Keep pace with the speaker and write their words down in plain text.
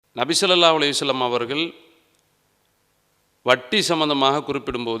நபி ஸல்லல்லாஹு அலைஹி வஸல்லம் அவர்கள் வட்டி சம்பந்தமாக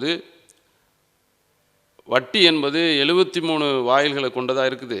குறிப்பிடும்போது, வட்டி என்பது 73 வாயில்களை கொண்டதாக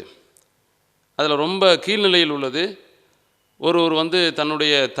இருக்குது. அதில் ரொம்ப கீழ்நிலையில் உள்ளது ஒருவர்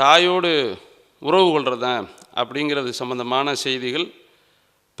தன்னுடைய தாயோடு உறவு கொள்றதான் அப்படிங்கிறது சம்பந்தமான செய்திகள்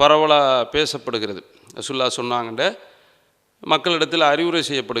பரவலாக பேசப்படுகிறது. ரசூலுல்லாஹ் சொன்னாங்கன்ற மக்களிடத்தில் அறிவுரை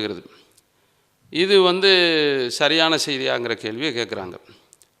செய்யப்படுகிறது. இது சரியான செய்தியாங்கிற கேள்வியை கேட்குறாங்க.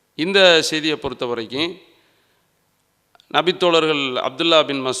 இந்த செய்தியை பொறுத்த வரைக்கும் நபித்தோழர்கள் அப்துல்லா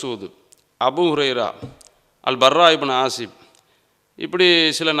பின் மசூத், அபு ஹுரைரா, அல் பர்ரா இப்னு ஆசிப், இப்படி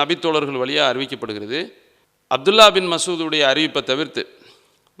சில நபித்தோழர்கள் வழியாக அறிவிக்கப்படுகிறது. அப்துல்லா பின் மசூதுடைய அறிவிப்பை தவிர்த்து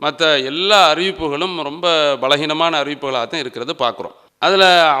மற்ற எல்லா அறிவிப்புகளும் ரொம்ப பலகீனமான அறிவிப்புகளாக தான் இருக்கிறது பார்க்குறோம். அதில்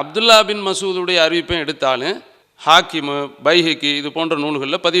அப்துல்லா பின் மசூதுடைய அறிவிப்பையும் எடுத்தாலும் ஹாக்கிமு, பைஹிக்கி இது போன்ற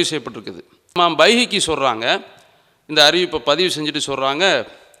நூல்களில் பதிவு செய்யப்பட்டிருக்குது. இமாம் பைஹிக்கி சொல்கிறாங்க, இந்த அறிவிப்பை பதிவு செஞ்சுட்டு சொல்கிறாங்க,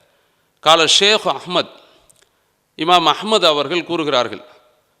 கால ஷேக் அஹ்மத், இமாம் அஹ்மத் அவர்கள் கூறுகிறார்கள்,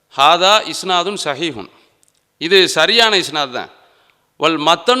 ஹாதா இஸ்னாதுன் சஹீஹுன், இது சரியான இஸ்னாத் தான், வல்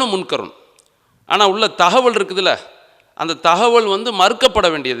மத்தனு முன்கருன், ஆனால் உள்ள தகவல் இருக்குதுல்ல, அந்த தகவல் மறுக்கப்பட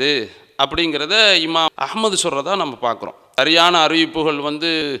வேண்டியது அப்படிங்கிறத இமாம் அஹ்மது சொல்கிறதா நம்ம பார்க்குறோம். சரியான அறிவிப்புகள்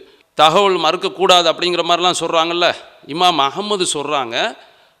தகவல் மறுக்கக்கூடாது அப்படிங்கிற மாதிரிலாம் சொல்கிறாங்கல்ல, இமாம் அஹ்மது சொல்கிறாங்க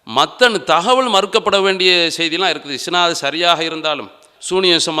மத்தன் தகவல் மறுக்கப்பட வேண்டிய செய்திலாம் இருக்குது. இஸ்னாது சரியாக இருந்தாலும்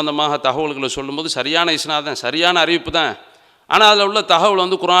சூனியம் சம்பந்தமாக தகவல்களை சொல்லும்போது சரியான இஸ்னாத் தான், சரியான அறிவிப்பு தான், ஆனால் அதில் உள்ள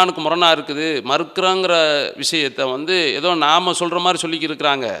தகவல் குர்ஆனுக்கு முரணாக இருக்குது, மறுக்கிறங்கிற விஷயத்தை ஏதோ நாம் சொல்கிற மாதிரி சொல்லிக்கி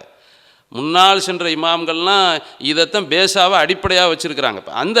இருக்கிறாங்க. முன்னால் சென்ற இமாம்கள்லாம் இதைத்தான் பேஸாக அடிப்படையாக வச்சுருக்கிறாங்க.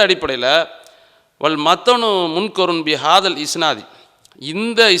 அந்த அடிப்படையில் வல் மத்தனு முன்கருன் பி ஹாதல் இஸ்னாதி,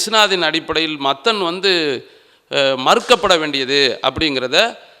 இந்த இஸ்னாதின் அடிப்படையில் மத்தன் மறுக்கப்பட வேண்டியது அப்படிங்கிறத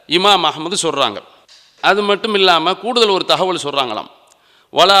இமாம் அஹ்மது சொல்கிறாங்க. அது மட்டும் இல்லாமல் கூடுதல் ஒரு தகவல் சொல்கிறாங்களாம்,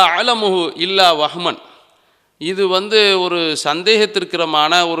 வலா அலமுஹு இல்லா வஹ்மன், இது ஒரு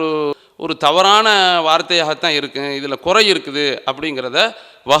சந்தேகத்திற்கிறமான ஒரு தவறான வார்த்தையாகத்தான் இருக்குது, இதில் குறை இருக்குது அப்படிங்கிறத,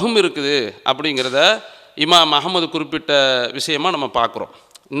 வஹம் இருக்குது அப்படிங்கிறத இமாம் அஹ்மது குறிப்பிட்ட விஷயமாக நம்ம பார்க்குறோம்.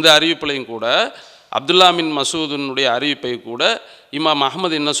 இந்த அறிவிப்புலையும் கூட அப்துல்லா பின் மசூதுனுடைய அறிவிப்பை கூட இமாம்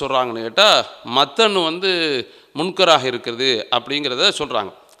அஹ்மது என்ன சொல்கிறாங்கன்னு கேட்டால், மத்தன் முன்கராக இருக்கிறது அப்படிங்கிறத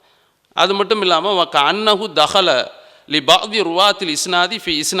சொல்கிறாங்க. அது மட்டும் இல்லாமல் அன்னஹு தஹல லி பாதி ருவாத்தில் இஸ்னாதி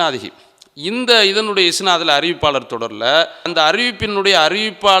ஃபி இஸ்னாதிஹி, இதனுடைய இஸ்னாதில் அறிவிப்பாளர் தொடரில் அந்த அறிவிப்பினுடைய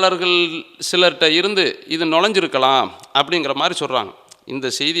அறிவிப்பாளர்கள் சிலர்கிட்ட இருந்து இது நுழைஞ்சிருக்கலாம் அப்படிங்கிற மாதிரி சொல்கிறாங்க. இந்த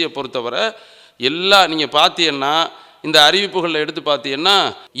செய்தியை பொறுத்தவரை நீங்கள் பார்த்தீங்கன்னா, இந்த அறிவிப்புகளில் எடுத்து பார்த்தீங்கன்னா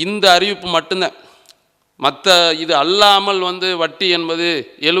இந்த அறிவிப்பு மட்டும்தான், மற்ற இது அல்லாமல் வட்டி என்பது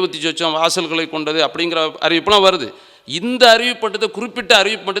 70 லட்சம் வாசல்களை கொண்டது அப்படிங்கிற அறிவிப்புலாம் வருது. இந்த அறிவிப்பு மட்டும், குறிப்பிட்ட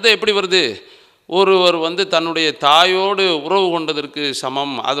அறிவிப்பு மட்டும்தான் எப்படி வருது, ஒருவர் தன்னுடைய தாயோடு உறவு கொண்டதற்கு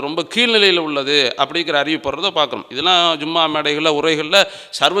சமம், அது ரொம்ப கீழ்நிலையில் உள்ளது அப்படிங்கிற அறிவிப்படுறதை பார்க்குறோம். இதெல்லாம் ஜும்மா மேடைகளில் உரைகளில்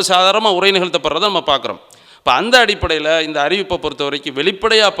சர்வசாதாரணமாக உரை நிகழ்த்தப்படுறதை நம்ம பார்க்குறோம். இப்போ அந்த அடிப்படையில் இந்த அறிவிப்பை பொறுத்த வரைக்கும்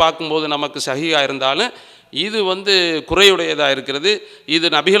வெளிப்படையாக பார்க்கும்போது நமக்கு சஹீஹாக இருந்தாலும் இது குறையுடையதாக இருக்கிறது. இது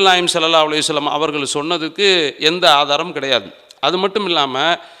நபிகள் நாயகம் ஸல்லல்லாஹு அலைஹி வஸல்லம் அவர்கள் சொன்னதுக்கு எந்த ஆதாரமும் கிடையாது. அது மட்டும்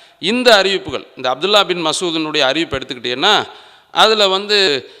இல்லாமல் இந்த அறிவிப்புகள், இந்த அப்துல்லா பின் மசூதினுடைய அறிவிப்பு எடுத்துக்கிட்டீங்கன்னா, அதில்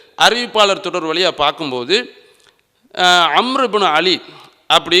அறிவிப்பாளர் தொடர் வழியாக பார்க்கும்போது அம்ர் இப்னு அலி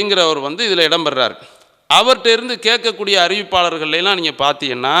அப்படிங்கிறவர் இதில் இடம்பெறார். அவர்கிட்ட இருந்து கேட்கக்கூடிய அறிவிப்பாளர்கள்லாம் நீங்கள்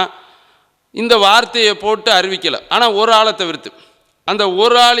பார்த்தீங்கன்னா இந்த வார்த்தையை போட்டு அறிவிக்கலை, ஆனால் ஒரு ஆளை தவிர்த்து. அந்த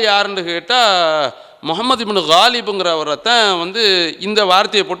ஒரு ஆள் யாருன்னு கேட்டால் முஹம்மது இப்னு காலிபுங்கிறவரை தான் இந்த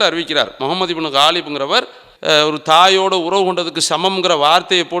வார்த்தையை போட்டு அறிவிக்கிறார். முஹம்மது இப்னு காலிபுங்கிறவர் ஒரு தாயோட உறவு கொண்டதுக்கு சமம்ங்கிற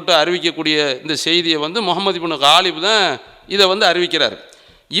வார்த்தையை போட்டு அறிவிக்கக்கூடிய இந்த செய்தியை முஹம்மது இப்னு காலிப் தான் இதை அறிவிக்கிறார்.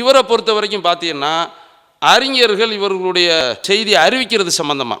 இவரை பொறுத்த வரைக்கும் பார்த்தீங்கன்னா அறிஞர்கள் இவர்களுடைய செய்தியை அறிவிக்கிறது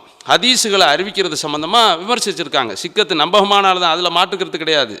சம்மந்தமாக, ஹதீஸுகளை அறிவிக்கிறது சம்மந்தமாக விமர்சிச்சிருக்காங்க. சிக்கத்து நம்பகமான ஆள் தான், அதில் மாற்றுக்கிறது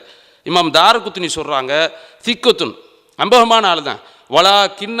கிடையாது. இமாம் தாரகுத்னி சொல்கிறாங்க, திக்கத்துன் நம்பகமான ஆள் தான், வலா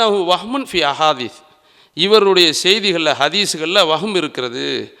கின்னஹு வஹ்முன் ஃபி அஹாதீஸ், இவருடைய செய்திகளில் ஹதீஸுகளில் வஹம் இருக்கிறது,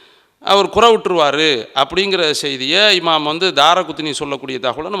 அவர் குறை விட்டுருவார் அப்படிங்கிற செய்தியை இமாம் தாரகுத்னி சொல்லக்கூடிய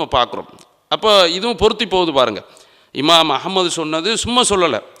தகவலை நம்ம பார்க்குறோம். அப்போ இதுவும் பொருத்தி போகுது பாருங்கள். இமாம் அஹ்மது சொன்னது சும்மா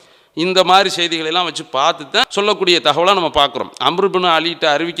சொல்லலை, இந்த மாதிரி செய்திகளெல்லாம் வச்சு பார்த்து தான் சொல்லக்கூடிய தகவலாக நம்ம பார்க்குறோம். அம்ர் இப்னு அலிட்ட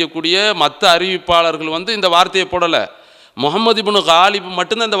அறிவிக்கக்கூடிய மற்ற அறிவிப்பாளர்கள் இந்த வார்த்தையை போடலை, முஹம்மது இப்னு காலிப்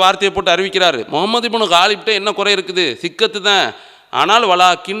மட்டும்தான் இந்த வார்த்தையை போட்டு அறிவிக்கிறாரு. முஹம்மது இப்னு காலிப்ட்ட என்ன குறை இருக்குது, சிக்கத்து தான், ஆனால் வலா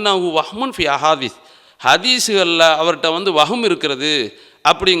கின்னஹு வஹ்முன் ஃபி அஹாதீஸ், ஹதீஸுகளில் அவர்கிட்ட வஹம் இருக்கிறது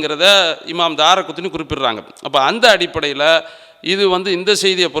அப்படிங்கிறத இமாம் தாரகுத்னி குறிப்பிடுறாங்க. அப்போ அந்த அடிப்படையில் இது இந்த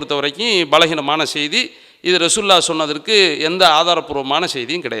செய்தியை பொறுத்த வரைக்கும் பலகீனமான செய்தி, இது ரசூலுல்லாஹ் சொன்னதற்கு எந்த ஆதாரப்பூர்வமான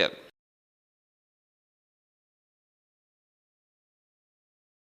செய்தியும் கிடையாது.